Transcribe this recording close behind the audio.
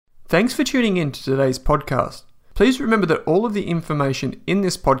Thanks for tuning in to today's podcast. Please remember that all of the information in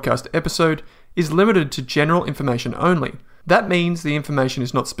this podcast episode is limited to general information only. That means the information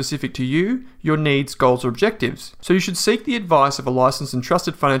is not specific to you, your needs, goals, or objectives, so you should seek the advice of a licensed and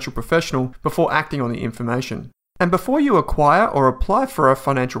trusted financial professional before acting on the information. And before you acquire or apply for a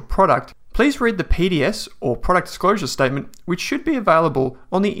financial product, please read the PDS or product disclosure statement, which should be available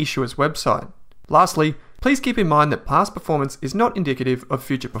on the issuer's website. Lastly, please keep in mind that past performance is not indicative of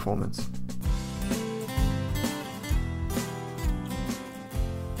future performance.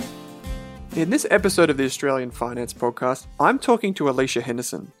 In this episode of the Australian Finance Podcast, I'm talking to Alisha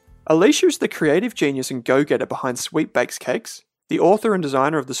Henderson. Alisha is the creative genius and go-getter behind Sweet Bakes Cakes, the author and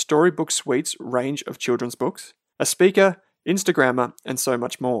designer of the Storybook Sweets range of children's books, a speaker, Instagrammer, and so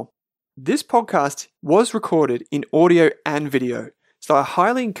much more. This podcast was recorded in audio and video, so I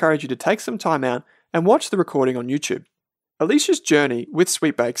highly encourage you to take some time out and watch the recording on YouTube. Alisha's journey with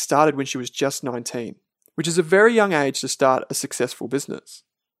Sweet Bakes started when she was just 19, which is a very young age to start a successful business.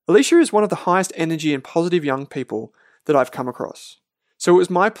 Alisha is one of the highest energy and positive young people that I've come across. So it was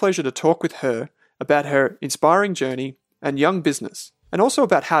my pleasure to talk with her about her inspiring journey and young business, and also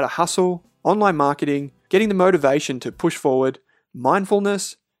about how to hustle, online marketing, getting the motivation to push forward,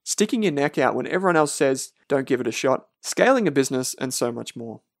 mindfulness, sticking your neck out when everyone else says, don't give it a shot, scaling a business, and so much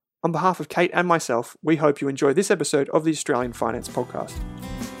more. On behalf of Kate and myself, we hope you enjoy this episode of the Australian Finance Podcast.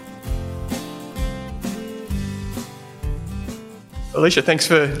 Alisha, thanks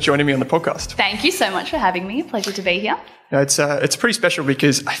for joining me on the podcast. Thank you so much for having me. Pleasure to be here. No, it's pretty special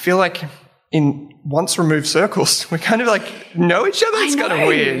because I feel like in once removed circles, we kind of like know each other. It's kind of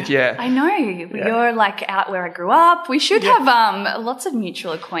weird. Yeah. I know. Yeah. You're like out where I grew up. We should have lots of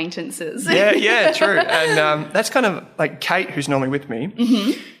mutual acquaintances. Yeah, true. And that's kind of like Kate, who's normally with me.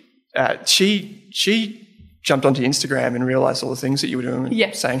 Mm-hmm. She jumped onto Instagram and realised all the things that you were doing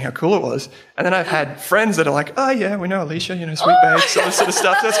and saying how cool it was. And then I've had friends that are like, oh yeah, we know Alisha, Sweet Bakes, all this sort of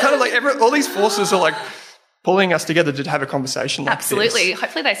stuff. So it's kind of like all these forces are like pulling us together to have a conversation like this. Absolutely.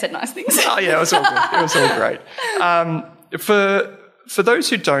 Hopefully they said nice things. Oh yeah, it was all good. It was all great. For those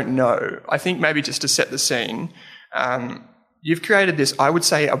who don't know, I think maybe just to set the scene, you've created this, I would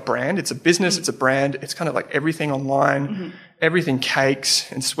say, a brand. It's a business, it's a brand. It's kind of like everything online, everything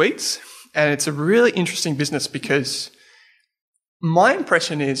cakes and sweets. And it's a really interesting business because my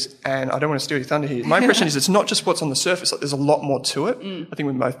impression is, and I don't want to steal your thunder here, my impression is it's not just what's on the surface. Like there's a lot more to it. I think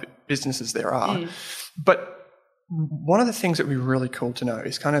with most businesses there are. But one of the things that would be really cool to know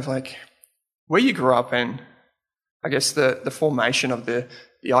is kind of like where you grew up and I guess the formation of the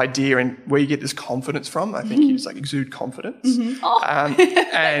idea and where you get this confidence from. I think you just like exude confidence.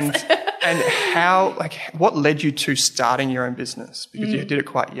 And how, like, what led you to starting your own business? Because you did it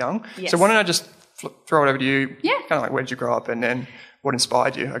quite young. Yes. So why don't I just throw it over to you? Yeah. Kind of like, where did you grow up and then what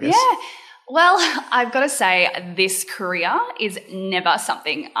inspired you, I guess? Yeah. Well, I've got to say this career is never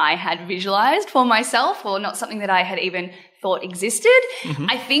something I had visualised for myself or not something that I had even thought existed.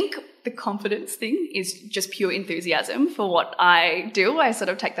 I think the confidence thing is just pure enthusiasm for what I do. I sort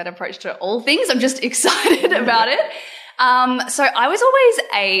of take that approach to all things. I'm just excited about it. So I was always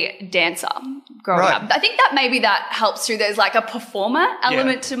a dancer growing up. I think that maybe that helps too. There's like a performer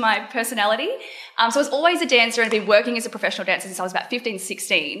element to my personality. So I was always a dancer and I've been working as a professional dancer since I was about 15,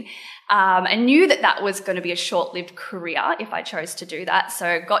 16. I knew that was going to be a short-lived career if I chose to do that.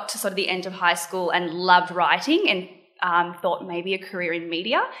 So got to sort of the end of high school and loved writing and thought maybe a career in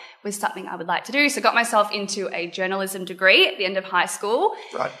media was something I would like to do. So got myself into a journalism degree at the end of high school.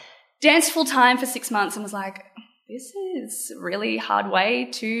 Danced full-time for 6 months and was like, this is a really hard way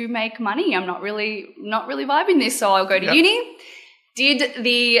to make money. I'm not really vibing this, so I'll go to uni. Did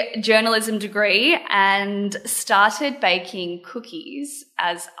the journalism degree and started baking cookies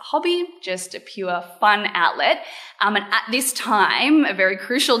as a hobby, just a pure fun outlet. And at this time, a very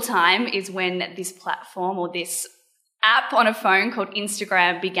crucial time, is when this platform or this app on a phone called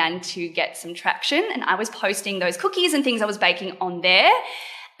Instagram began to get some traction. And I was posting those cookies and things I was baking on there.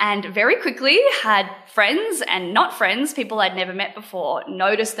 And very quickly had friends and not friends, people I'd never met before,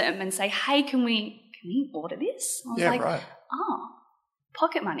 notice them and say, hey, can we order this? I was like, oh,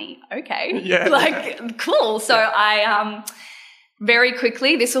 pocket money. Okay. Cool. So I very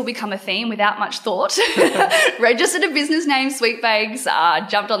quickly, this will become a theme without much thought, registered a business name, Sweet Bakes,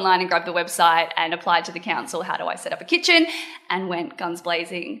 jumped online and grabbed the website and applied to the council, how do I set up a kitchen, and went guns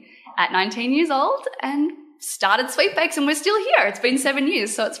blazing at 19 years old and started Sweet Bakes, and we're still here. It's been 7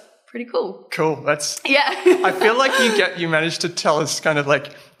 years, so it's pretty cool. Cool. That's Yeah. I feel like you managed to tell us kind of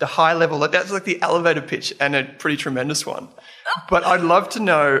like the high level. Like that's like the elevator pitch and a pretty tremendous one. But I'd love to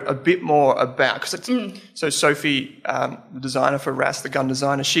know a bit more about because so Sophie, the designer for RAS, the gun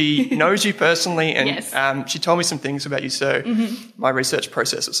designer, she knows you personally, and Yes. she told me some things about you. So my research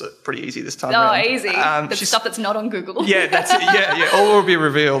process was pretty easy this time. Oh, around. easy. The stuff that's not on Google. Yeah, that's it. Yeah, all will be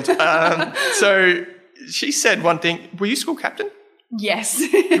revealed. So she said one thing. Were you school captain? Yes.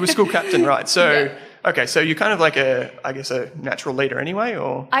 You were school captain, right? So, Yeah. okay, so you're kind of like a natural leader anyway,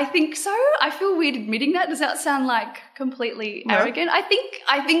 or? I think so. I feel weird admitting that. Does that sound like completely arrogant? I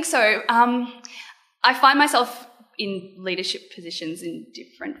think so. I find myself in leadership positions in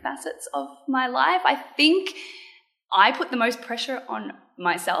different facets of my life. I think I put the most pressure on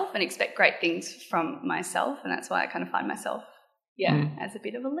myself and expect great things from myself, and that's why I kind of find myself as a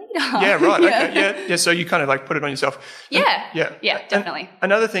bit of a leader. Yeah, right. Okay, yeah. So you kind of like put it on yourself. Yeah, Yeah, definitely.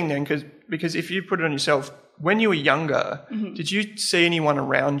 Another thing then, because if you put it on yourself, when you were younger, did you see anyone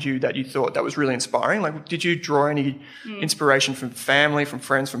around you that you thought that was really inspiring? Like, did you draw any inspiration from family, from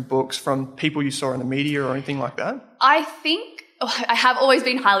friends, from books, from people you saw in the media or anything like that? I think I have always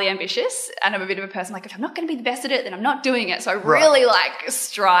been highly ambitious, and I'm a bit of a person like, if I'm not going to be the best at it, then I'm not doing it. So I really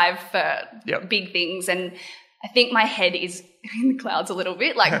strive for big things, and I think my head is in the clouds a little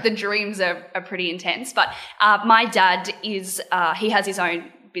bit. Like the dreams are pretty intense. But my dad is he has his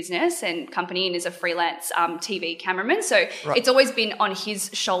own business and company and is a freelance TV cameraman. So it's always been on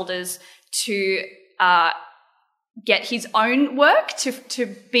his shoulders to get his own work,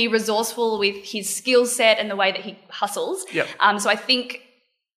 to be resourceful with his skill set and the way that he hustles. Yep. So I think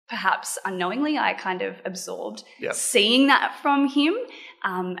perhaps unknowingly I kind of absorbed Yep. seeing that from him.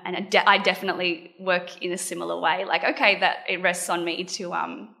 And I definitely work in a similar way. Like, okay, that it rests on me to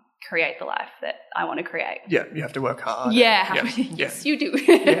create the life that I want to create. Yeah, you have to work hard. Yeah. Yes, you do.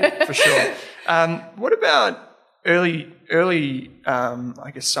 Yeah, for sure. What about early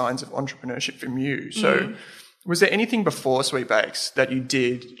I guess signs of entrepreneurship from you? So was there anything before Sweet Bakes that you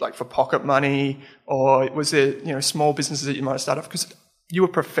did like for pocket money, or was there small businesses that you might have started off? Because you were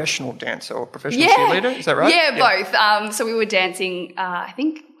a professional dancer or professional cheerleader, is that right? Yeah, both. So we were dancing, I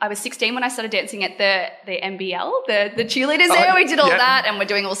think I was 16 when I started dancing at the MBL, the cheerleaders there. We did all that, and we're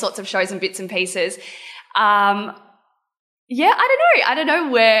doing all sorts of shows and bits and pieces. I don't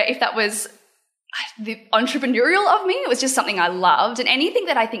know if that was the entrepreneurial of me. It was just something I loved, and anything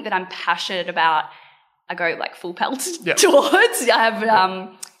that I think that I'm passionate about, I go like full pelt towards.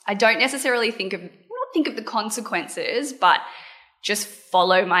 I don't necessarily think of the consequences, but just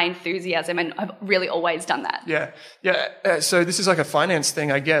follow my enthusiasm, and I've really always done that. Yeah. So this is like a finance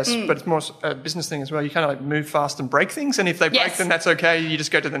thing, I guess, but it's more a business thing as well. You kind of like move fast and break things, and if they break, then that's okay. You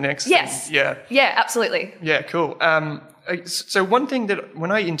just go to the next. Yes. Thing. Yeah. Yeah, absolutely. Yeah, cool. So one thing that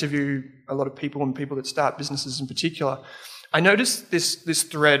when I interview a lot of people and people that start businesses in particular, I noticed this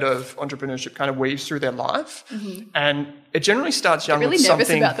thread of entrepreneurship kind of weaves through their life, and it generally starts young. I'm really with nervous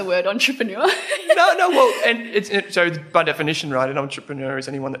something. about the word entrepreneur. No. Well, and so by definition, right, an entrepreneur is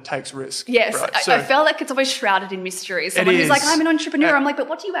anyone that takes risk. Yes, right? I feel like it's always shrouded in mystery. Someone who's like, I'm an entrepreneur. I'm like, but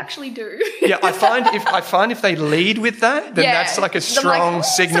what do you actually do? Yeah, I find if they lead with that, then that's like a strong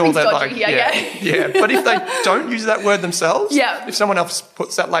signal that dodgy. Yeah. But if they don't use that word themselves, if someone else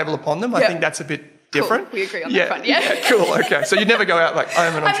puts that label upon them, I think that's a bit different. Cool. We agree on that front. Yeah, cool. Okay. So you never go out like,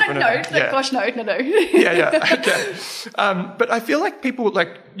 I'm an entrepreneur. Gosh, no. Yeah. Okay. But I feel like people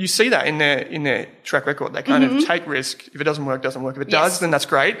you see that in their track record. They kind of take risk. If it doesn't work, doesn't work. If it does, then that's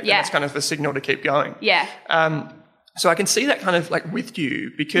great. And that's kind of a signal to keep going. Yeah. So I can see that kind of like with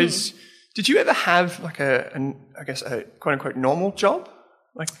you because did you ever have like a quote unquote normal job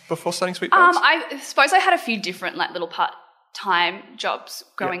like before starting Sweet Bakes? I suppose I had a few different like little part-time jobs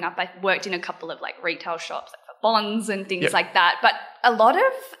growing up. I worked in a couple of like retail shops like for bonds and things like that. But a lot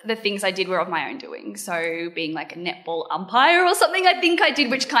of the things I did were of my own doing. So being like a netball umpire or something I think I did,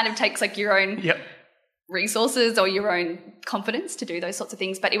 which kind of takes like your own resources or your own confidence to do those sorts of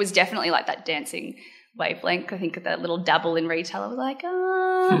things. But it was definitely like that dancing wavelength. I think that little dabble in retail, I was like,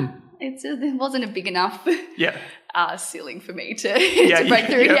 it wasn't a big enough ceiling for me to break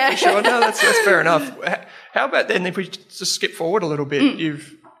through. Yeah, for sure. No, that's fair enough. How about then if we just skip forward a little bit?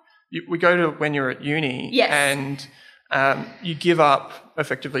 We go to when you're at uni and you give up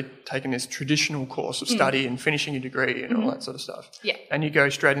effectively taking this traditional course of study and finishing your degree and all that sort of stuff. Yeah. And you go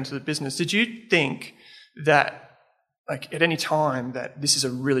straight into the business. Did you think that like at any time that this is a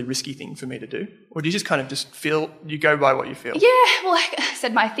really risky thing for me to do? Or do you just kind of just feel, you go by what you feel? Yeah, well, like I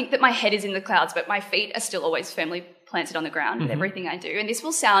said, I think that my head is in the clouds, but my feet are still always firmly planted on the ground with everything I do. And this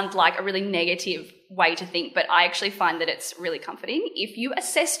will sound like a really negative way to think, but I actually find that it's really comforting. If you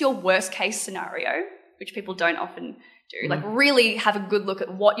assess your worst case scenario, which people don't often do, like really have a good look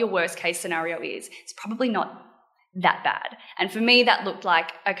at what your worst case scenario is, it's probably not that bad. And for me, that looked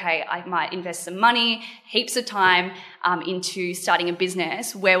like, okay, I might invest some money, heaps of time into starting a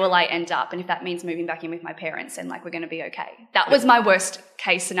business. Where will I end up? And if that means moving back in with my parents, then like we're going to be okay. That was my worst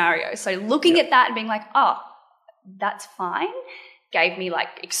case scenario. So looking at that and being like, oh, that's fine, gave me like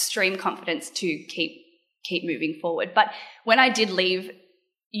extreme confidence to keep moving forward. But when I did leave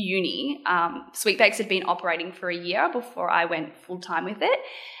uni, Sweet Bakes had been operating for a year before I went full time with it,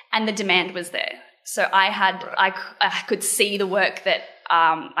 and the demand was there. So I could see the work that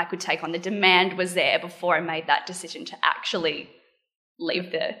I could take on. The demand was there before I made that decision to actually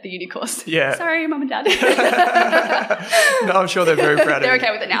leave the uni course. Yeah. Sorry, Mum and Dad. No, I'm sure they're very proud of They're you.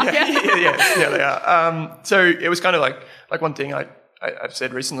 okay with it now. Yeah, they are. So it was kind of like one thing I've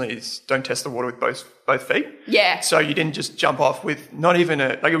said recently is don't test the water with both feet. Yeah. So you didn't just jump off with not even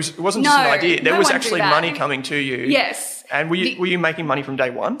it wasn't just an idea. There was actually money coming to you. Yes. And were you making money from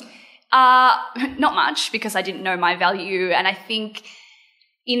day one? Not much, because I didn't know my value. And I think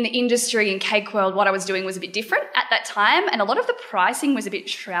in the industry, in cake world, what I was doing was a bit different at that time. And a lot of the pricing was a bit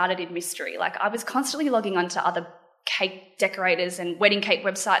shrouded in mystery. Like I was constantly logging onto other cake decorators and wedding cake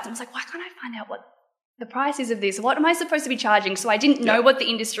websites. And I was like, why can't I find out what the price is of this? What am I supposed to be charging? So I didn't know what the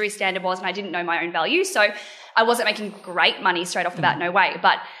industry standard was, and I didn't know my own value. So I wasn't making great money straight off the bat, no way.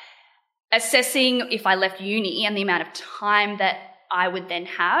 But assessing if I left uni and the amount of time that I would then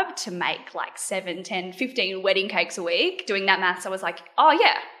have to make like 7, 10, 15 wedding cakes a week, doing that maths, I was like, oh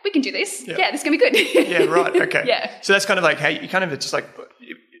yeah, we can do this. Yeah, this is going to be good. Yeah, right. Okay. Yeah. So that's kind of like how you kind of just like,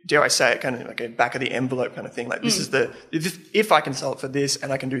 dare I say it, kind of like a back of the envelope kind of thing. Like this is if I can sell it for this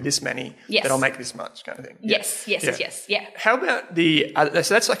and I can do this many, then I'll make this much kind of thing. Yes. Yeah. How about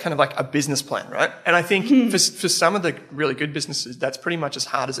so that's like kind of like a business plan, right? And I think for some of the really good businesses, that's pretty much as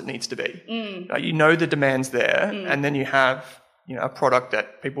hard as it needs to be. Like, you know the demand's there, and then you have a product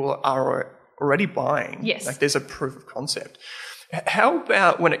that people are already buying. Yes. Like there's a proof of concept. How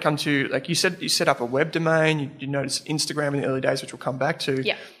about when it comes to, like you said, you set up a web domain, you noticed Instagram in the early days, which we'll come back to.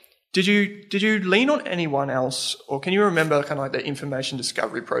 Yeah. Did you lean on anyone else, or can you remember kind of like the information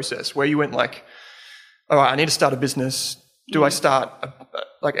discovery process where you went like, all right, I need to start a business. Do I start,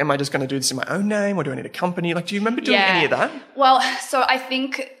 am I just going to do this in my own name, or do I need a company? Like, do you remember doing any of that? Well, so I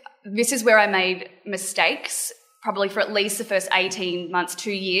think this is where I made mistakes, probably for at least the first 18 months,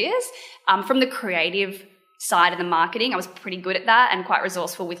 2 years. From the creative side of the marketing, I was pretty good at that and quite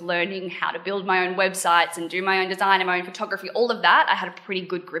resourceful with learning how to build my own websites and do my own design and my own photography. All of that I had a pretty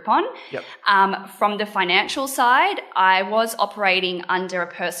good grip on. Yep. From the financial side, I was operating under a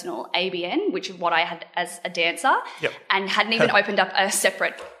personal ABN, which is what I had as a dancer, and hadn't even opened up a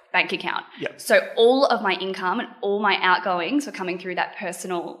separate bank account. Yep. So all of my income and all my outgoings were coming through that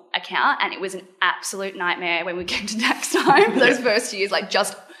personal account, and it was an absolute nightmare when we came to tax time. Those first years, like,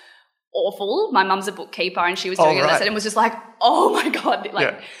 just awful. My mum's a bookkeeper and she was doing it and was just like, oh my God,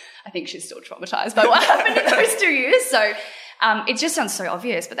 I think she's still traumatized by what happened in those 2 years. So it just sounds so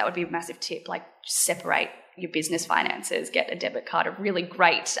obvious, but that would be a massive tip. Like, separate your business finances, get a debit card, a really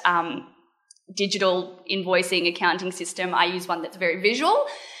great digital invoicing accounting system. I use one that's very visual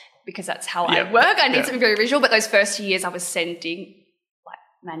because that's how I work. I need something very visual. But those first 2 years I was sending like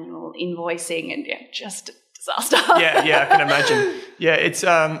manual invoicing and just disaster. I can imagine. Yeah,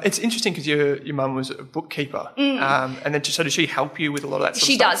 it's interesting because your mum was a bookkeeper, and then so did she help you with a lot of that sort of stuff?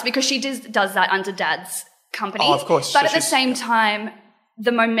 She does, because she does that under Dad's company. Oh, of course. But at the same time,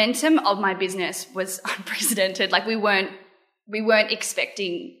 the momentum of my business was unprecedented. Like, we weren't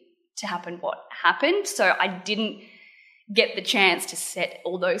expecting to happen what happened, so I didn't get the chance to set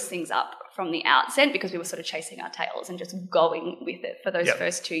all those things up from the outset because we were sort of chasing our tails and just going with it for those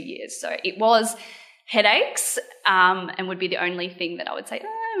first 2 years. So it was headaches, and would be the only thing that I would say,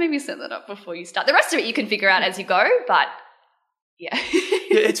 maybe set that up before you start. The rest of it you can figure out as you go, but yeah.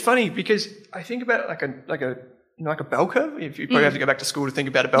 It's funny because I think about like a bell curve. If you probably have to go back to school to think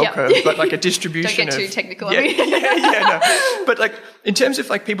about a bell curve, but like a distribution. Don't get too technical. No. But like in terms of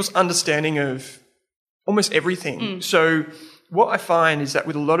like people's understanding of almost everything. So what I find is that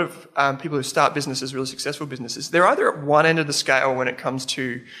with a lot of people who start businesses, really successful businesses, they're either at one end of the scale when it comes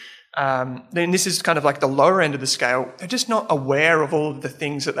to then this is kind of like the lower end of the scale. They're just not aware of all of the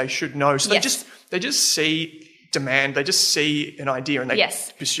things that they should know. So they just see demand, they just see an idea and they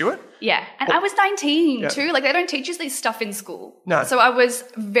pursue it. Yeah. And I was 19 too. Like, they don't teach us this stuff in school. No. So I was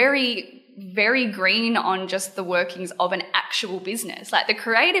very, very green on just the workings of an actual business. Like, the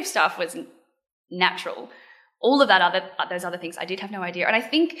creative stuff was natural. all of those other things, I did have no idea. And I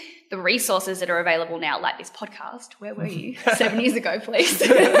think the resources that are available now, like this podcast, where were you 7 years ago, please?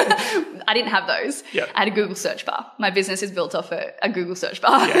 I didn't have those. Yep. I had a Google search bar. My business is built off a Google search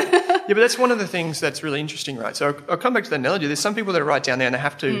bar. Yeah, but that's one of the things that's really interesting, right? So I'll come back to that analogy. There's some people that are right down there and they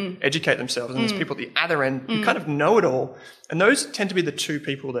have to educate themselves, and there's people at the other end who kind of know it all. And those tend to be the two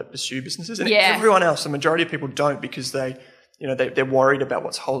people that pursue businesses. And everyone else, the majority of people don't, because they're worried about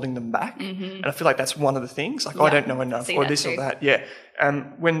what's holding them back. And I feel like that's one of the things, like, I don't know enough, or this or that. Yeah.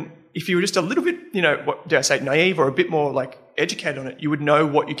 If you were just a little bit, what dare I say, naive, or a bit more like educated on it, you would know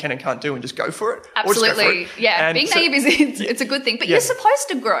what you can and can't do and just go for it. Absolutely. Or just go for it. Yeah. And being naive it's a good thing, but you're supposed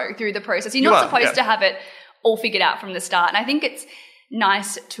to grow through the process. You're not supposed to have it all figured out from the start. And I think it's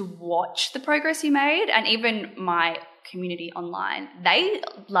nice to watch the progress you made, and even my community online, they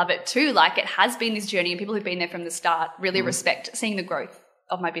love it too. Like, it has been this journey, and people who've been there from the start really respect seeing the growth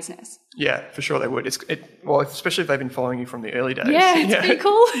of my business. Yeah, for sure they would. Well, especially if they've been following you from the early days. Yeah, it's pretty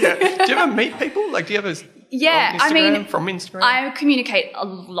cool. Yeah. Do you ever meet people? Like, do you ever from Instagram? I communicate a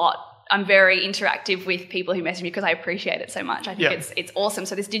lot. I'm very interactive with people who message me because I appreciate it so much. I think it's awesome.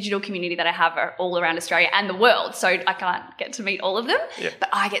 So this digital community that I have are all around Australia and the world. So I can't get to meet all of them. Yeah. But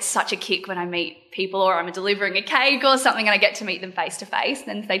I get such a kick when I meet people, or I'm delivering a cake or something, and I get to meet them face to face.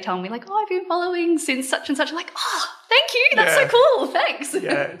 Then they tell me, like, I've been following since such and such. I'm like, thank you. That's so cool. Thanks.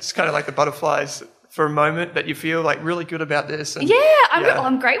 Yeah, it's kind of like the butterflies for a moment that you feel like really good about this. And,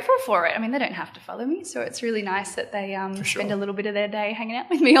 I'm grateful for it. I mean, they don't have to follow me, so it's really nice that they spend a little bit of their day hanging out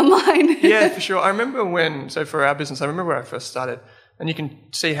with me online. Yeah, for sure. I remember for our business, I remember when I first started, and you can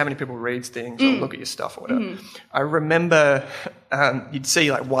see how many people read things or look at your stuff or whatever. I remember you'd see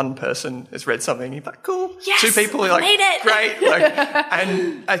like one person has read something, you're like, cool. Yes, 2 people, you're like, made it. Great.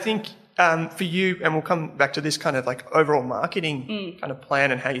 And I think for you, and we'll come back to this kind of like overall marketing kind of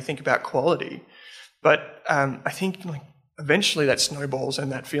plan and how you think about quality. But I think like eventually that snowballs,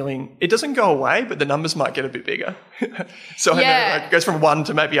 and that feeling, it doesn't go away, but the numbers might get a bit bigger. So I know, like, it goes from 1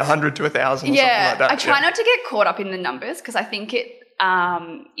 to maybe 100 to 1,000 or something like that. I try not to get caught up in the numbers, because I think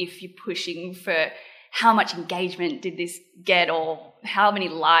if you're pushing for how much engagement did this get, or how many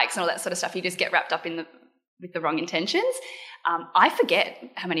likes and all that sort of stuff, you just get wrapped up with the wrong intentions. I forget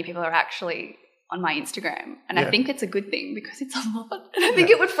how many people are actually on my Instagram, and I think it's a good thing, because it's a lot. And I think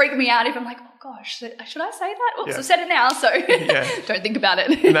it would freak me out if I'm like, oh gosh, should I say that? Oops, I've said it now, so don't think about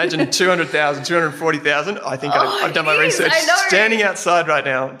it. Imagine 200,000, 240,000. I think I've done my research. Standing outside right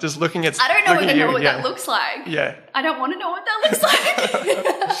now, just looking at. I don't know what that looks like. Yeah. I don't want to know what that looks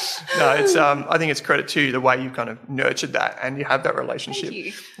like. No, it's. I think it's credit to you, the way you've kind of nurtured that, and you have that relationship. Thank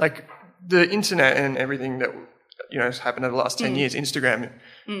you. Like the internet and everything that has happened over the last 10 years. Instagram,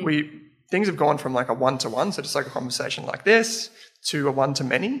 things have gone from like a 1-to-1, so just like a conversation like this, to a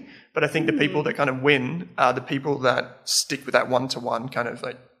 1-to-many. But I think the people that kind of win are the people that stick with that 1-to-1, kind of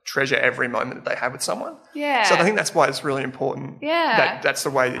like treasure every moment that they have with someone. Yeah. So I think that's why it's really important. Yeah. That's the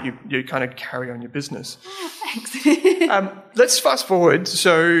way that you kind of carry on your business. Oh, thanks. Let's fast forward.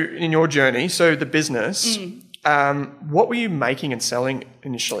 So in your journey, so the business, what were you making and selling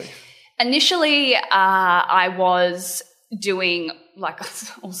initially? Initially, I was doing like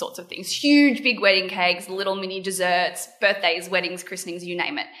all sorts of things, huge big wedding cakes, little mini desserts, birthdays, weddings, christenings, you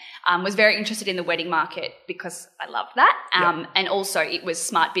name it. Was very interested in the wedding market because I loved that. And also it was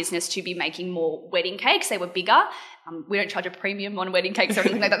smart business to be making more wedding cakes. They were bigger. We don't charge a premium on wedding cakes or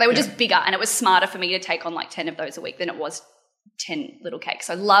anything like that. They were just bigger, and it was smarter for me to take on like 10 of those a week than it was 10 little cakes.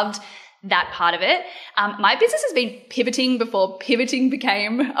 So I loved that part of it. My business has been pivoting before pivoting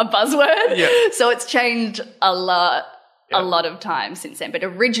became a buzzword. Yeah. So it's changed a lot of time since then. But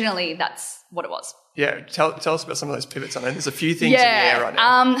originally that's what it was. Yeah. Tell us about some of those pivots. I know there's a few things in the air right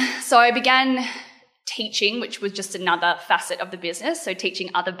now. So I began teaching, which was just another facet of the business. So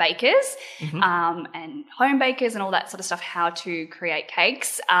teaching other bakers and home bakers and all that sort of stuff how to create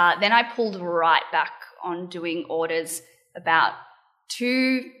cakes. Then I pulled right back on doing orders about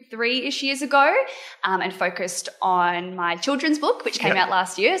 2-3-ish years ago and focused on my children's book, which came out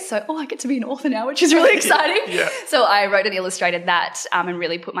last year. So, I get to be an author now, which is really exciting. So I wrote and illustrated that and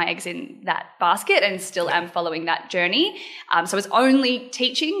really put my eggs in that basket, and still am following that journey. So I was only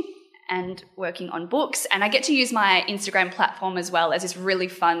teaching and working on books, and I get to use my Instagram platform as well as this really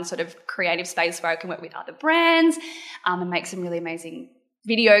fun sort of creative space where I can work with other brands and make some really amazing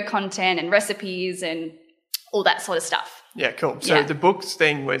video content and recipes and all that sort of stuff. Yeah, cool. So the books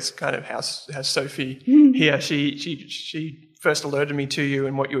thing was kind of how Sophie here, she first alerted me to you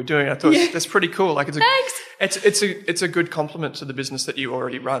and what you were doing. I thought that's pretty cool. Like it's a good compliment to the business that you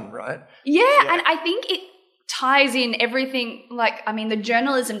already run, right? Yeah, and I think it ties in everything. Like, I mean, the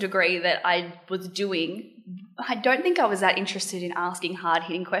journalism degree that I was doing I don't think I was that interested in asking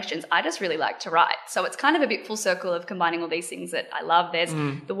hard-hitting questions. I just really like to write. So it's kind of a bit full circle of combining all these things that I love. There's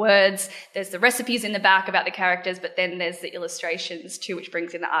the words, there's the recipes in the back about the characters, but then there's the illustrations too, which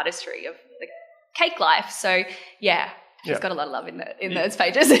brings in the artistry of the cake life. So, yeah, she's got a lot of love in those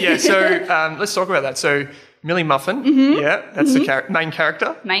pages. Yeah, so let's talk about that. So Millie Muffin, that's the main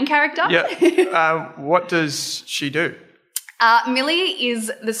character. Main character. Yeah. What does she do? Millie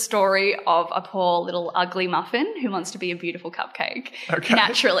is the story of a poor little ugly muffin who wants to be a beautiful cupcake,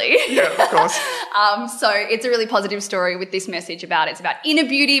 naturally. Yeah, of course. So it's a really positive story with this message it's about inner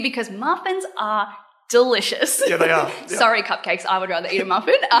beauty, because muffins are delicious. Yeah, they are. Yeah. Sorry, cupcakes, I would rather eat a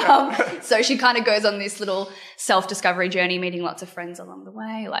muffin. So she kind of goes on this little self-discovery journey, meeting lots of friends along the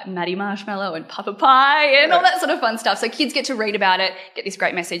way, like Maddie Marshmallow and Papa Pie and all that sort of fun stuff. So kids get to read about it, get this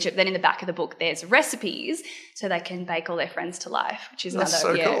great message. Then in the back of the book, there's recipes so they can bake all their friends to life, which is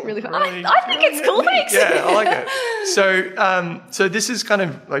cool. Really fun. Really, I think it's cool, thanks. Yeah, I like it. So this is kind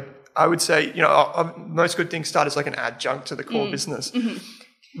of like, I would say, most good things start as like an adjunct to the core business. Mm-hmm.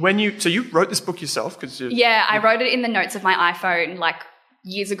 So you wrote this book yourself? I wrote it in the notes of my iPhone like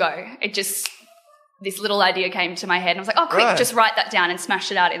years ago. This little idea came to my head and I was like, oh, quick, just write that down, and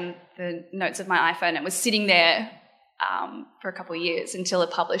smashed it out in the notes of my iPhone. It was sitting there for a couple of years until a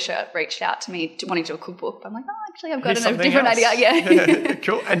publisher reached out to me wanting to do a cookbook. I'm like, oh, actually, I've got a different idea. Yeah.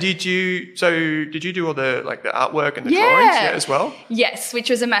 Cool. And did you do all the the artwork and the drawings as well? Yes, which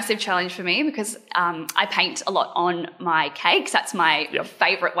was a massive challenge for me because I paint a lot on my cakes. That's my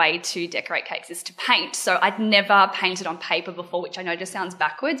favourite way to decorate cakes, is to paint. So I'd never painted on paper before, which I know just sounds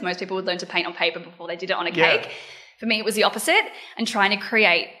backwards. Most people would learn to paint on paper before they did it on a cake. For me, it was the opposite, and trying to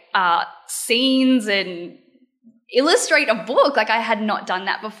create scenes and illustrate a book. Like, I had not done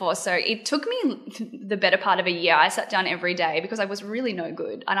that before. So it took me the better part of a year. I sat down every day because I was really no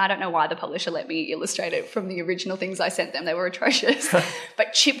good. And I don't know why the publisher let me illustrate it from the original things I sent them. They were atrocious.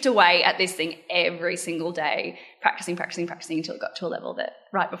 But chipped away at this thing every single day, practicing until it got to a level that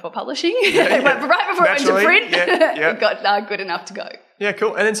right before publishing, right before it went to print, it got good enough to go. Yeah,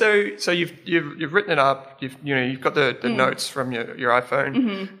 cool. And then so you've written it up. You've got the notes from your iPhone.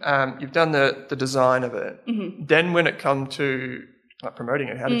 Mm-hmm. You've done the design of it. Mm-hmm. Then when it come to promoting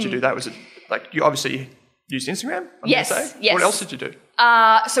it, how did you do that? Was it like you obviously used Instagram? Yes. What else did you do?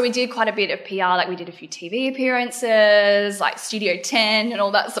 So we did quite a bit of PR. Like, we did a few TV appearances, like Studio 10 and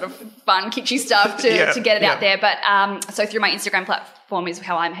all that sort of fun, kitschy stuff to get it out there. But so through my Instagram platform is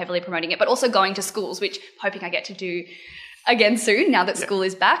how I'm heavily promoting it, but also going to schools, which hoping I get to do again soon, now that school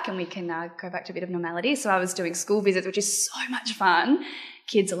is back and we can go back to a bit of normality. So I was doing school visits, which is so much fun.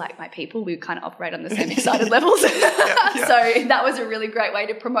 Kids are like my people. We kind of operate on the same excited levels. So that was a really great way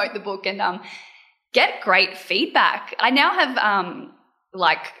to promote the book and get great feedback. I now have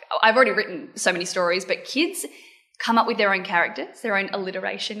I've already written so many stories, but kids come up with their own characters, their own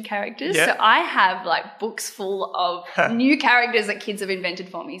alliteration characters. Yeah. So I have books full of new characters that kids have invented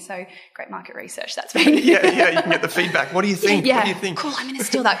for me. So great market research that's been. You can get the feedback. What do you think? Yeah. What do you think? Cool, I'm going to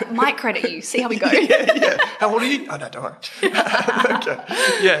steal that. Might credit you. See how we go. How old are you? Oh, no, don't worry. Okay.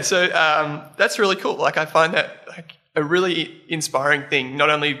 Yeah, so that's really cool. Like, I find that a really inspiring thing,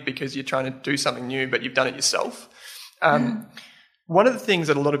 not only because you're trying to do something new, but you've done it yourself. One of the things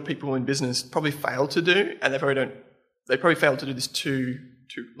that a lot of people in business probably fail to do, and they probably fail to do this too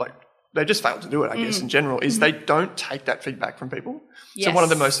they just fail to do it, I guess, in general, is they don't take that feedback from people. Yes. So one of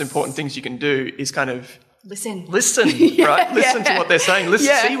the most important things you can do is kind of listen, right? Listen to what they're saying.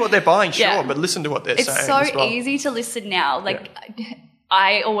 See what they're buying, but listen to what they're saying. It's so easy to listen now.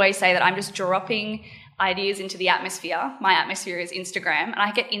 I always say that I'm just dropping ideas into the atmosphere. My atmosphere is Instagram, and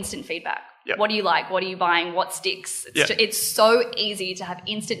I get instant feedback. Yep. What do you like? What are you buying? What sticks? It's so easy to have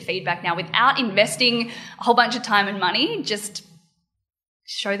instant feedback now without investing a whole bunch of time and money. Just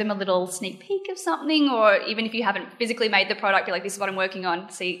show them a little sneak peek of something, or even if you haven't physically made the product, you're like, this is what I'm working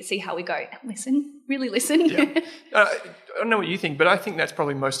on. See how we go. Listen, really listen. Yeah. I don't know what you think, but I think that's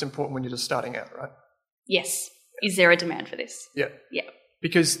probably most important when you're just starting out, right? Yes. Is there a demand for this? Yeah. Yeah.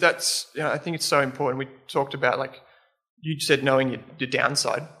 Because that's, I think it's so important. We talked about you said knowing your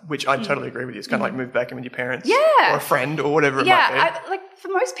downside, which I totally agree with you. It's kind of like move back in with your parents or a friend or whatever it might be. For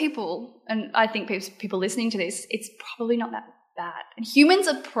most people, and I think people listening to this, it's probably not that bad. And humans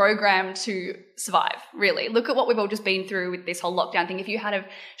are programmed to survive, really. Look at what we've all just been through with this whole lockdown thing. If you had have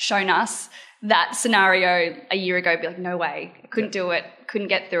shown us that scenario a year ago, it'd be like, no way, I couldn't do it, couldn't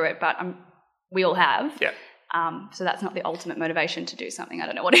get through it, but we all have. Yeah. So that's not the ultimate motivation to do something. I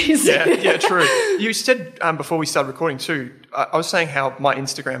don't know what it is. Yeah, true. You said before we started recording too, I was saying how my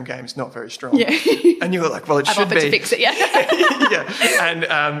Instagram game is not very strong. Yeah. And you were like, well, it I've should be. offered to fix it, yeah. Yeah.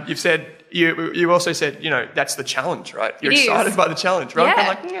 And you've said, you also said, that's the challenge, right? You're excited by the challenge, right? Yeah.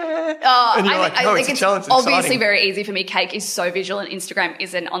 Like, and you're like, no, it's a challenge. It's obviously exciting. very easy for me. Cake is so visual and Instagram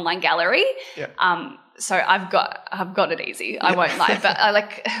is an online gallery. Yeah. So I've got it easy. I won't lie. But I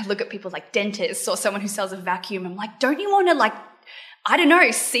look at people like dentists or someone who sells a vacuum. I'm like, don't you want to I don't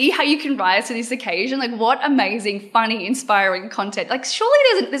know, see how you can rise to this occasion? Like what amazing, funny, inspiring content. Like surely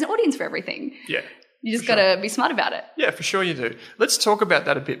there's an audience for everything. Yeah. You just got to be smart about it. Yeah, for sure you do. Let's talk about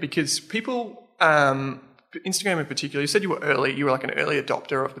that a bit because people, Instagram in particular, you said you were early, you were like an early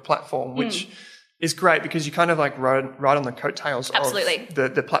adopter of the platform, which is great because you kind of like ride on the coattails Absolutely.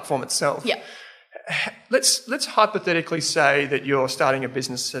 of the platform itself. Yeah. Let's hypothetically say that you're starting a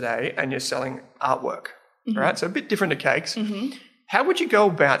business today and you're selling artwork, right? So a bit different to cakes. How would you go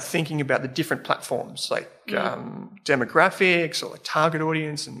about thinking about the different platforms like demographics or like target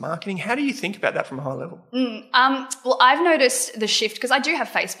audience and marketing? How do you think about that from a high level? Well, I've noticed the shift because I do have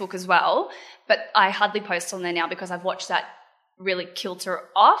Facebook as well, but I hardly post on there now because I've watched that really kilter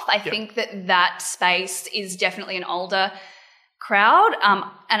off. I think that space is definitely an older crowd.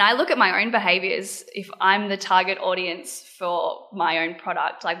 And I look at my own behaviors. If I'm the target audience for my own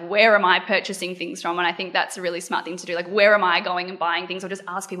product, like where am I purchasing things from? And I think that's a really smart thing to do. Like where am I going and buying things? Or just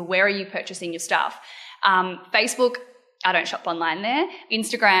ask people, where are you purchasing your stuff? Facebook, I don't shop online there.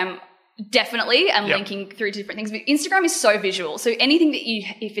 Instagram, definitely. I'm linking through to different things. But Instagram is so visual. So anything that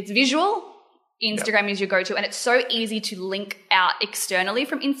if it's visual, Instagram is your go-to, and it's so easy to link out externally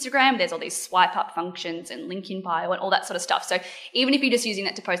from Instagram. There's all these swipe up functions and link in bio and all that sort of stuff. So even if you're just using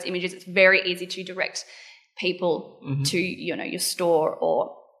that to post images, it's very easy to direct people to, your store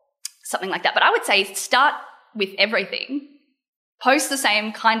or something like that. But I would say start with everything. Post the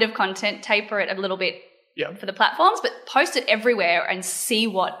same kind of content, taper it a little bit for the platforms, but post it everywhere and see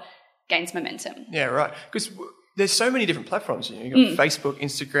what gains momentum. Yeah, right. Because there's so many different platforms. You've got Facebook,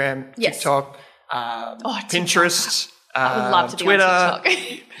 Instagram, TikTok, Pinterest, I would love to be Twitter, on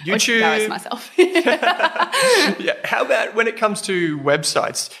TikTok. YouTube. Embarrass myself. How about when it comes to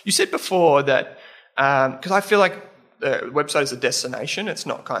websites? You said before that because I feel like the website is a destination. It's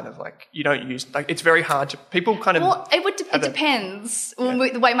not kind of like you don't use it's very hard to people kind of. Well, it depends. Yeah.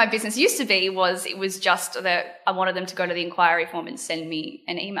 Well, the way my business used to be was it was just that I wanted them to go to the inquiry form and send me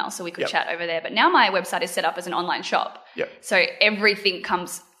an email so we could chat over there. But now my website is set up as an online shop. So everything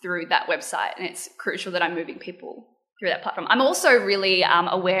comes through that website, and it's crucial that I'm moving people through that platform. I'm also really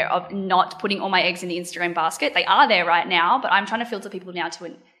aware of not putting all my eggs in the Instagram basket. They are there right now, but I'm trying to filter people now to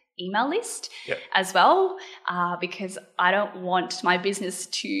an email list as well because I don't want my business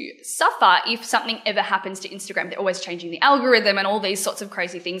to suffer if something ever happens to Instagram. They're always changing the algorithm and all these sorts of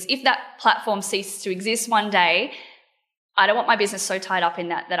crazy things. If that platform ceases to exist one day, I don't want my business so tied up in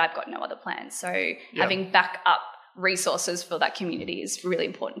that I've got no other plans. So having backup resources for that community is really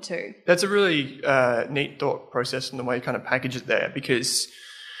important too. That's a really neat thought process in the way you kind of package it there because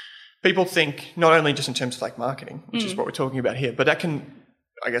people think not only just in terms of like marketing, which is what we're talking about here, but that can,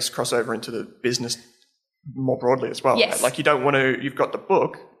 I guess, cross over into the business more broadly as well. Yes. Like you don't want to, you've got the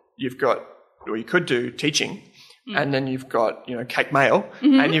book, you've got, or you could do teaching, and then you've got, cake mail,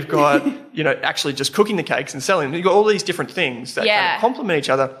 and you've got, actually just cooking the cakes and selling them. You've got all these different things that kind of complement each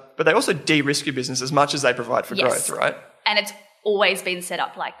other, but they also de-risk your business as much as they provide for growth, right? And it's always been set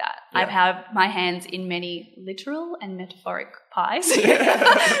up like that. I've had my hands in many literal and metaphoric pies,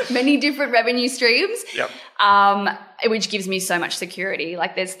 many different revenue streams, which gives me so much security.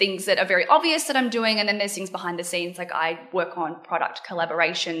 Like there's things that are very obvious that I'm doing, and then there's things behind the scenes. Like I work on product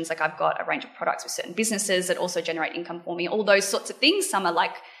collaborations. Like I've got a range of products with certain businesses that also generate income for me, all those sorts of things. Some are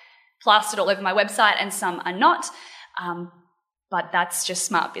like plastered all over my website and some are not. But that's just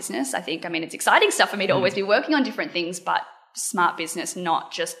smart business. I think, it's exciting stuff for me to always be working on different things, but smart business,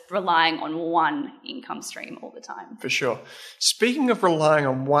 not just relying on one income stream all the time. For sure. Speaking of relying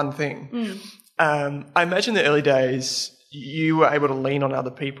on one thing, I imagine in the early days you were able to lean on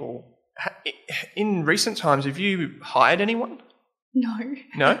other people. In recent times, have you hired anyone? No.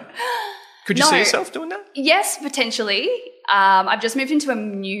 No? Could you see yourself doing that? Yes, potentially. I've just moved into a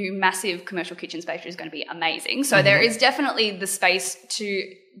new massive commercial kitchen space, which is going to be amazing. So there is definitely the space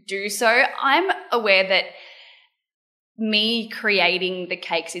to do so. I'm aware that me creating the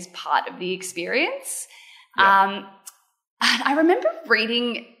cakes is part of the experience. I remember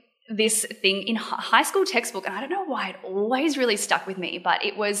reading this thing in high school textbook, and I don't know why it always really stuck with me, but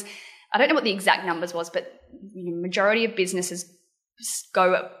it was, I don't know what the exact numbers was, but the majority of businesses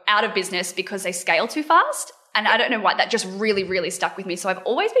go out of business because they scale too fast. And I don't know why, that just really, really stuck with me. So I've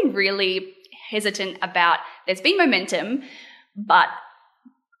always been really hesitant about, there's been momentum, but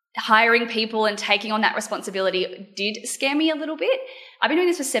hiring people and taking on that responsibility did scare me a little bit. I've been doing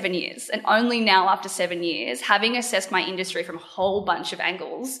this for 7 years, and only now after 7 years, having assessed my industry from a whole bunch of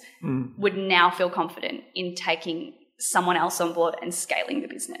angles, would now feel confident in taking someone else on board and scaling the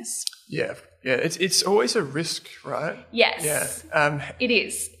business. Yeah. It's always a risk, right? Yes. Yeah. It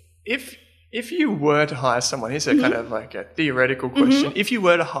is. If you were to hire someone, here's a kind of like a theoretical question. If you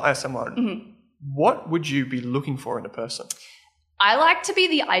were to hire someone, what would you be looking for in a person? I like to be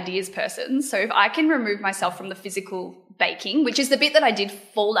the ideas person. So if I can remove myself from the physical baking, which is the bit that I did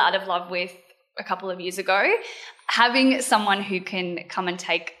fall out of love with a couple of years ago, having someone who can come and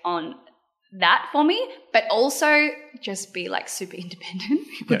take on that for me, but also just be like super independent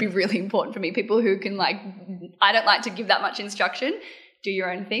would be really important for me. People who can I don't like to give that much instruction. Do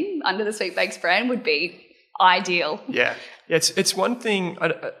your own thing under the Sweet Bakes brand would be ideal. Yeah. It's one thing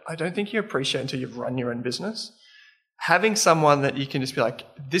I don't think you appreciate until you've run your own business. Having someone that you can just be like,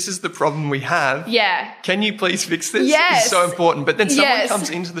 this is the problem we have. Yeah. Can you please fix this? Yes. Is so important. But then someone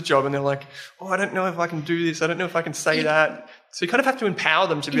comes into the job and they're like, oh, I don't know if I can do this. I don't know if I can say that. So you kind of have to empower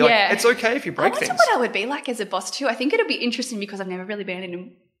them to be like, it's okay if you break things. I wonder what I would be like as a boss too. I think it'd be interesting because I've never really been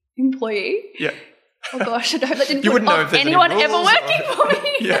an employee. Yeah. Oh gosh, I hope that didn't put off anyone ever working for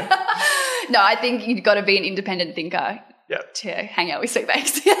me. Yeah. No, I think you've got to be an independent thinker to hang out with Sweet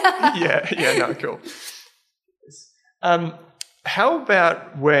Bakes. No, cool. How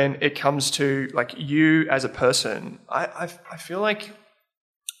about when it comes to like you as a person? I feel like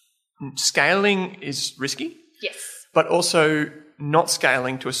scaling is risky. Yes. But also not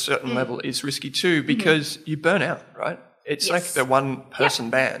scaling to a certain level is risky too because you burn out, right? It's like the one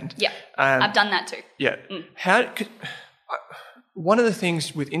person band. Yeah. I've done that too. Yeah. One of the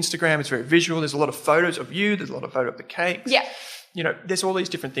things with Instagram, it's very visual. There's a lot of photos of you. There's a lot of photos of the cakes. Yeah. You know, there's all these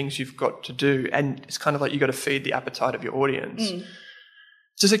different things you've got to do, and it's kind of like you got to feed the appetite of your audience.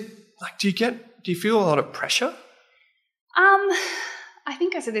 Does it do you feel a lot of pressure? I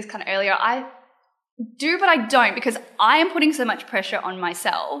think I said this kind of earlier. I do, but I don't, because I am putting so much pressure on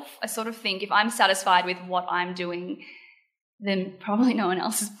myself. I sort of think if I'm satisfied with what I'm doing, then probably no one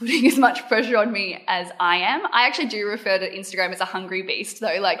else is putting as much pressure on me as I am. I actually do refer to Instagram as a hungry beast,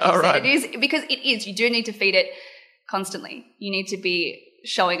 though, like you said. It is, because it is. You do need to feed it constantly. You need to be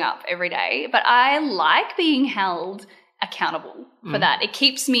showing up every day. But I like being held accountable for that. It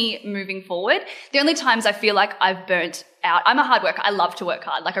keeps me moving forward. The only times I feel like I've burnt out, I'm a hard worker. I love to work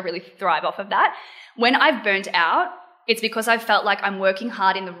hard. Like I really thrive off of that. When I've burnt out, it's because I felt like I'm working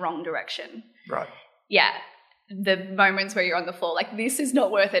hard in the wrong direction. Right. Yeah. The moments where you're on the floor, like this is not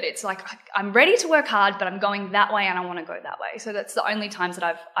worth it. It's like I'm ready to work hard, but I'm going that way and I want to go that way. So that's the only times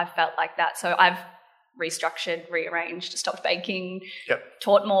that I've felt like that. So I've restructured, rearranged, stopped baking,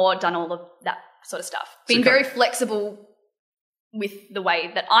 taught more, done all of that sort of stuff. Been very flexible with the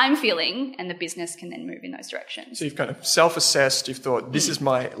way that I'm feeling, and the business can then move in those directions. So you've kind of self-assessed. You've thought, this is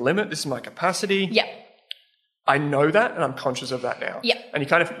my limit. This is my capacity. Yeah. I know that and I'm conscious of that now. Yeah. And you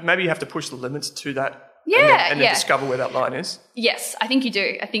kind of, maybe you have to push the limits to that. Yeah, and then discover where that line is. Yes, I think you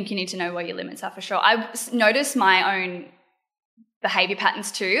do. I think you need to know where your limits are for sure. I've noticed my own behaviour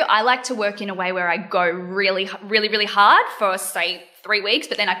patterns too. I like to work in a way where I go really, really, really hard for, say, 3 weeks,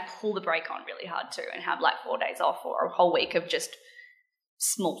 but then I pull the brake on really hard too and have like 4 days off or a whole week of just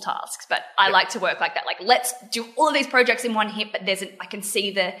small tasks. But I like to work like that. Like, let's do all of these projects in one hit, but I can see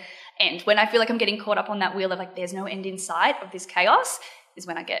the end. When I feel like I'm getting caught up on that wheel of like there's no end in sight of this chaos is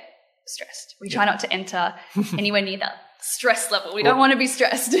when I get stressed. We try not to enter anywhere near that stress level. We don't want to be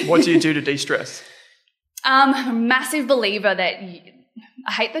stressed. What do you do to de-stress? I'm a massive believer that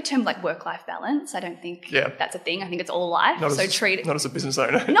I hate the term like work-life balance. I don't think that's a thing. I think it's all life. Treat it. Not as a business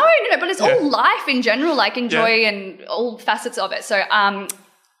owner. No, but it's all life in general, like enjoy and all facets of it. So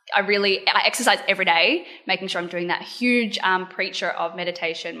I exercise every day, making sure I'm doing that. Huge preacher of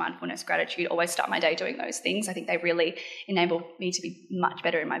meditation, mindfulness, gratitude. Always start my day doing those things. I think they really enable me to be much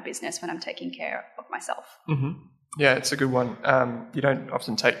better in my business when I'm taking care of myself. Mm-hmm. Yeah, it's a good one. You don't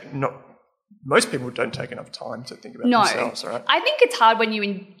often most people don't take enough time to think about themselves, right? I think it's hard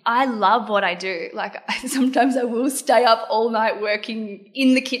when I love what I do. Like sometimes I will stay up all night working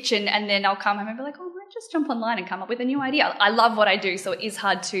in the kitchen, and then I'll come home and be like, oh, I might just jump online and come up with a new idea. I love what I do, so it is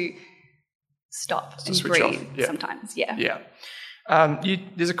hard to stop and breathe sometimes. Yeah. Yeah.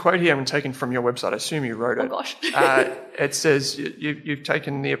 There's a quote here I'm taken from your website. I assume you wrote it. Oh, gosh. It says you've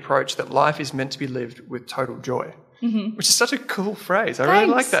taken the approach that life is meant to be lived with total joy. Mm-hmm. Which is such a cool phrase. I really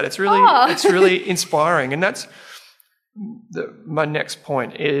like that. It's really inspiring. And that's my next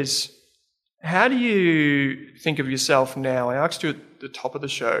point is How do you think of yourself now? I asked you at the top of the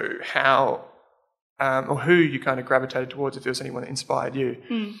show how or who you kind of gravitated towards, if there was anyone that inspired you.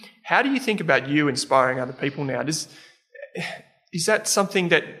 How do you think about you inspiring other people now? Is that something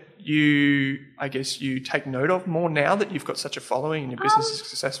that you take note of more now that you've got such a following and your business is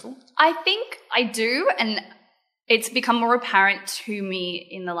successful? I think I do, and it's become more apparent to me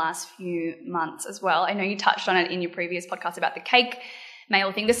in the last few months as well. I know you touched on it in your previous podcast about the cake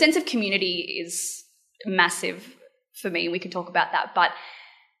mail thing. The sense of community is massive for me. We could talk about that. But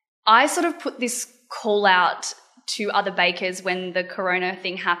I sort of put this call out to other bakers when the corona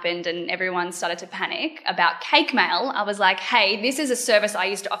thing happened and everyone started to panic about cake mail. I was like, hey, this is a service I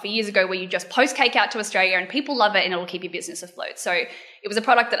used to offer years ago where you just post cake out to Australia and people love it and it'll keep your business afloat. So it was a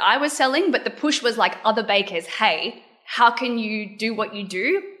product that I was selling, but the push was like other bakers, hey, how can you do what you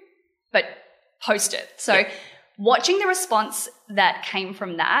do, but post it? So watching the response that came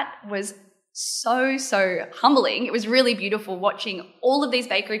from that was so humbling. It was really beautiful watching all of these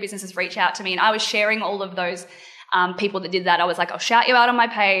bakery businesses reach out to me, and I was sharing all of those people that did that. I was like, I'll shout you out on my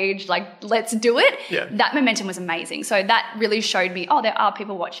page, like, let's do it. Yeah. That momentum was amazing. So that really showed me, there are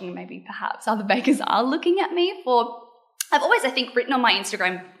people watching, and maybe perhaps other bakers are looking at me for. I've always, I think, written on my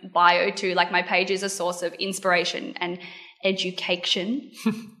Instagram bio too, like my page is a source of inspiration and education.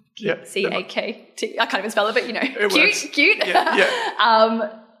 C-A-K-T. I can't even spell it, but cute.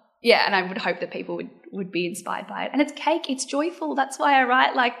 Yeah, and I would hope that people would be inspired by it. And it's cake, it's joyful. That's why I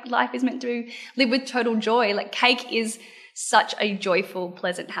write, like, life is meant to live with total joy. Like, cake is such a joyful,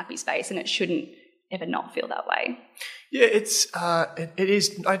 pleasant, happy space, and it shouldn't ever not feel that way. Yeah, it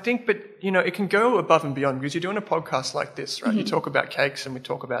is, I think, but, it can go above and beyond, because you're doing a podcast like this, right? Mm-hmm. You talk about cakes and we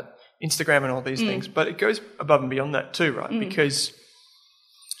talk about Instagram and all these things, but it goes above and beyond that too, right? Because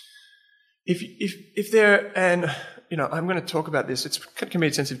if there, and I'm going to talk about this, it can be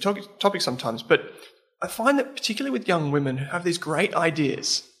a sensitive topic sometimes, but I find that particularly with young women who have these great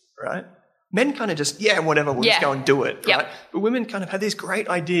ideas, right? Men kind of just, whatever, we'll just go and do it, right? But women kind of have these great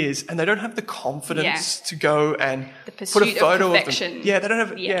ideas and they don't have the confidence to go and put a photo of them. Yeah, they don't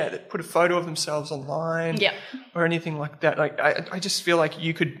have, they put a photo of themselves online or anything like that. Like, I just feel like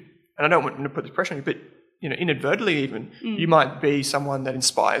you could, and I don't want to put the pressure on you, but, inadvertently even, you might be someone that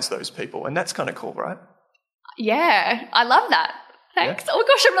inspires those people, and that's kind of cool, right? Yeah, I love that. Thanks. Yeah. Oh,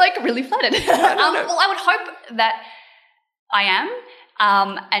 gosh, I'm like really flattered. No. Well, I would hope that I am.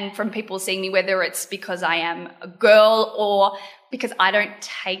 And from people seeing me, whether it's because I am a girl or because I don't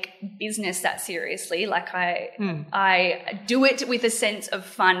take business that seriously, like I do it with a sense of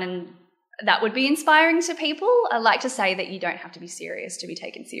fun, and that would be inspiring to people. I like to say that you don't have to be serious to be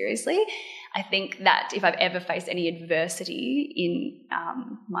taken seriously. I think that if I've ever faced any adversity in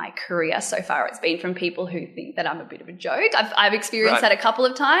my career so far, it's been from people who think that I'm a bit of a joke. I've experienced that a couple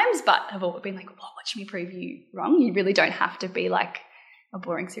of times, but I've always been like, watch me prove you wrong. You really don't have to be like a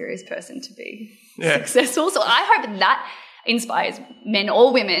boring, serious person to be successful. So I hope that inspires men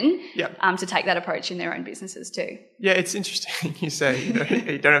or women to take that approach in their own businesses too. Yeah, it's interesting you say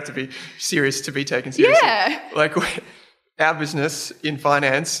you don't have to be serious to be taken seriously. Yeah. Like our business in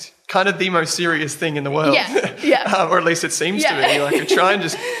finance, kind of the most serious thing in the world. Yeah. Or at least it seems to be. Like we try and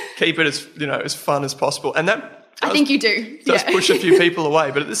just keep it as as fun as possible. And that I think you do. Does push a few people away.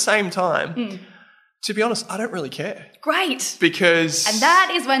 But at the same time, to be honest, I don't really care. Great. Because... And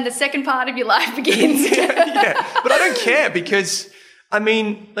that is when the second part of your life begins. But I don't care because, I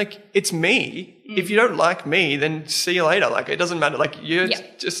mean, like, it's me. If you don't like me, then see you later. Like, it doesn't matter. Like, you're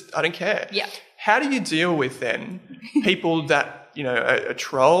just, I don't care. Yeah. How do you deal with, then, people that, are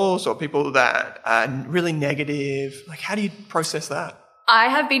trolls or people that are really negative? Like, how do you process that? I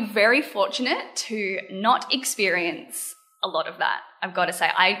have been very fortunate to not experience a lot of that. I've got to say,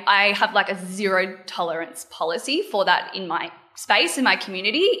 I have like a zero tolerance policy for that in my space, in my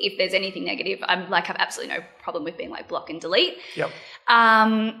community. If there's anything negative, I'm like, have absolutely no problem with being like block and delete. Yep.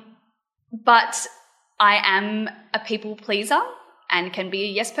 But I am a people pleaser and can be a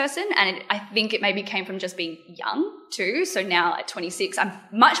yes person. And I think it maybe came from just being young too. So now at 26, I'm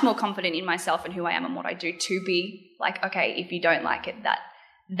much more confident in myself and who I am and what I do to be like, okay, if you don't like it, that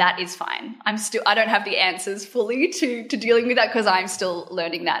is fine. I don't have the answers fully to dealing with that because I'm still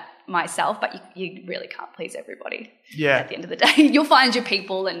learning that myself, but you really can't please everybody. Yeah. At the end of the day, you'll find your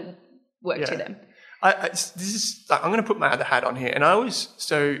people and work to them. I'm going to put my other hat on here. And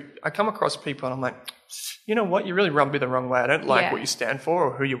I come across people and I'm like, you know what? You really rub me the wrong way. I don't like what you stand for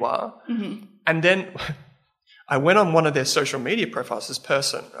or who you are. Mm-hmm. And then I went on one of their social media profiles, this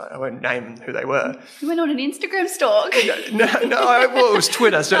person, right? I won't name who they were. You went on an Instagram stalk. Well, it was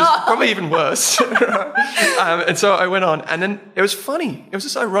Twitter, so it's probably even worse. And so I went on, and then it was funny. It was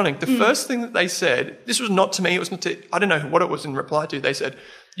just ironic. The first thing that they said, this was not to me, it was not to, I don't know what it was in reply to. They said,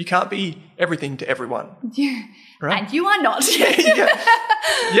 you can't be everything to everyone. Yeah. Right? And you are not.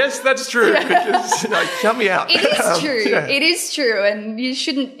 Yes, that's true. Because, count me out. It is true. Yeah. It is true. And you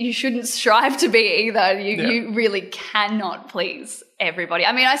shouldn't strive to be either. You really cannot please everybody.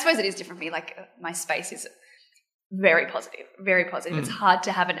 I mean, I suppose it is different for me. Like my space is very positive, very positive. It's hard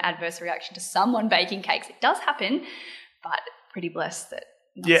to have an adverse reaction to someone baking cakes. It does happen, but pretty blessed that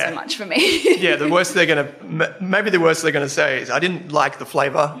not so much for me. Yeah, the worst they're going to say is I didn't like the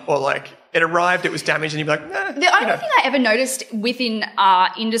flavour, or like it arrived, it was damaged, and you'd be like, nah. The only thing I ever noticed within our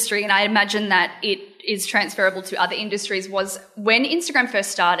industry, and I imagine that it is transferable to other industries, was when Instagram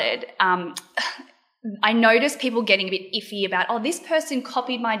first started, I noticed people getting a bit iffy about, oh, this person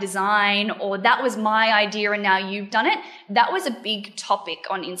copied my design, or that was my idea and now you've done it. That was a big topic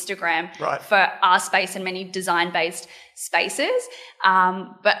on Instagram for our space and many design-based spaces.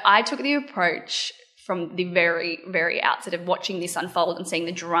 But I took the approach from the very, very outset of watching this unfold and seeing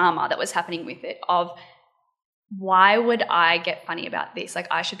the drama that was happening with it of, why would I get funny about this? Like,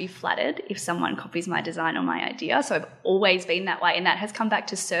 I should be flattered if someone copies my design or my idea. So I've always been that way, and that has come back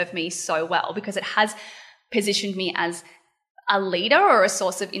to serve me so well because it has positioned me as a leader or a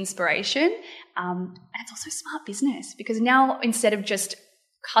source of inspiration. And it's also smart business because now, instead of just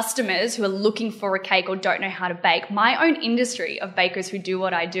customers who are looking for a cake or don't know how to bake, my own industry of bakers who do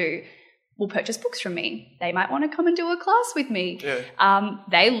what I do will purchase books from me. They might want to come and do a class with me. Yeah.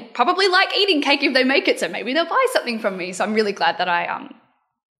 They probably like eating cake if they make it, so maybe they'll buy something from me. So I'm really glad that I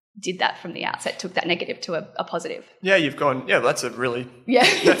did that from the outset, took that negative to a positive. Yeah, you've gone, that's a really,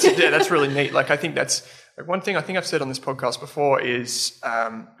 that's really neat. Like, I think that's like one thing I think I've said on this podcast before is,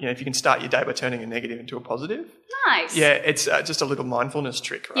 if you can start your day by turning a negative into a positive. Nice. Yeah, it's just a little mindfulness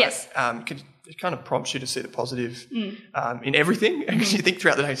trick, right? Yes. It kind of prompts you to see the positive in everything. Because you think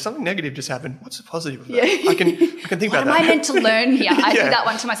throughout the day, something negative just happened. What's the positive of that? I can think about that. What am I meant to learn here? I do that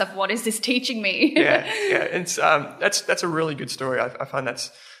one to myself. What is this teaching me? Yeah. It's that's a really good story. I find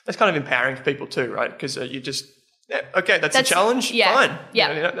that's kind of empowering for people too, right? Because you just that's a challenge. Yeah. Fine.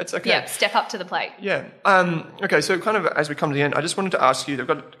 Yeah. That's okay. Yeah. Step up to the plate. Yeah. Okay. So kind of as we come to the end, I just wanted to ask you. I've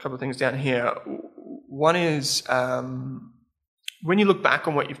got a couple of things down here. One is when you look back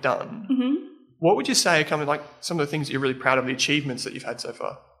on what you've done. Mm-hmm. What would you say are kind of like some of the things that you're really proud of, the achievements that you've had so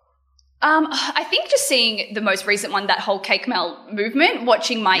far? I think just seeing the most recent one, that whole Cake Mail movement,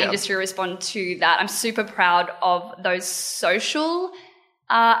 watching my industry respond to that, I'm super proud of those social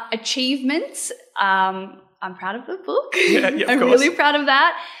achievements. I'm proud of the book. I'm really proud of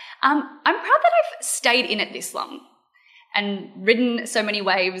that. I'm proud that I've stayed in it this long and ridden so many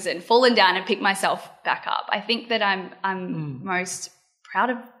waves and fallen down and picked myself back up. I think that I'm most proud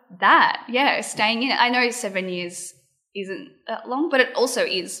of that. Yeah, staying in it. I know 7 years isn't that long, but it also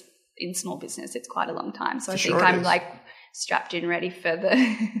is in small business. It's quite a long time. So I think I'm like strapped in, ready for the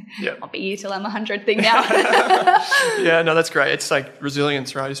I'll be here till I'm 100 thing now. Yeah, no, that's great. It's like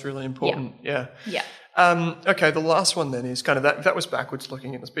resilience, right? It's really important. Yeah. Okay, the last one then is kind of that was backwards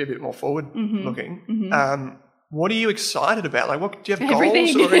looking, and let's be a bit more forward looking. Mm-hmm. What are you excited about? Like, do you have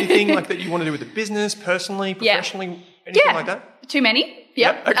goals or anything like that you want to do with the business, personally, professionally, anything like that? Too many.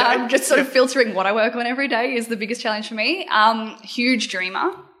 Yep. Okay. Just sort of filtering what I work on every day is the biggest challenge for me. Huge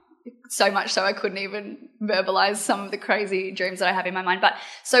dreamer. So much so I couldn't even verbalize some of the crazy dreams that I have in my mind. But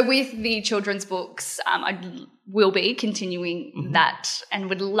so with the children's books, I will be continuing that and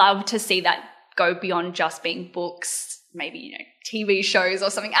would love to see that go beyond just being books, maybe, TV shows or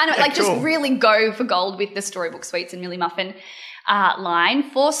something. I don't know, just really go for gold with the Storybook Sweets and Millie Muffin line.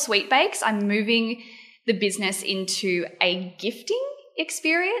 For Sweet Bakes, I'm moving the business into a gifting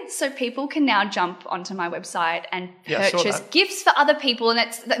experience, so people can now jump onto my website and purchase gifts for other people. And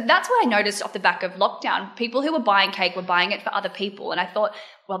that's what I noticed off the back of lockdown. People who were buying cake were buying it for other people, and I thought,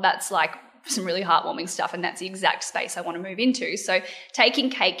 well, that's like some really heartwarming stuff, and that's the exact space I want to move into. So taking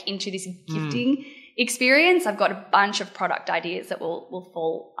cake into this gifting experience, I've got a bunch of product ideas that will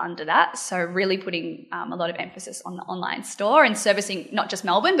fall under that. So really putting a lot of emphasis on the online store and servicing not just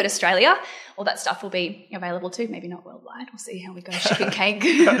Melbourne but Australia. All that stuff will be available too. Maybe not worldwide. We'll see how we go shipping cake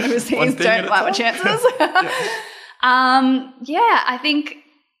overseas. Don't like my chances. I think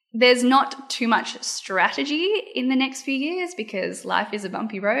there's not too much strategy in the next few years because life is a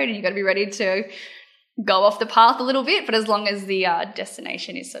bumpy road and you've got to be ready to go off the path a little bit. But as long as the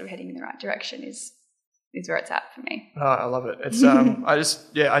destination is sort of heading in the right direction is is where it's at for me. Oh, I love it. It's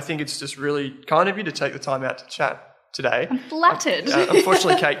I think it's just really kind of you to take the time out to chat today. I'm flattered.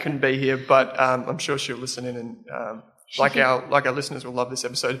 Unfortunately, Kate couldn't be here, but I'm sure she'll listen in and like our listeners will love this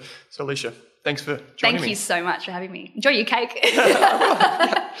episode. So, Alisha, thanks for joining me. Thank you so much for having me. Enjoy your cake.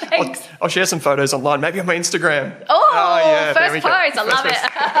 Thanks. I'll share some photos online, maybe on my Instagram. First post. I love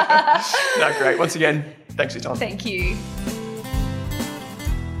it. No, great. Once again, thanks for your time. Thank you.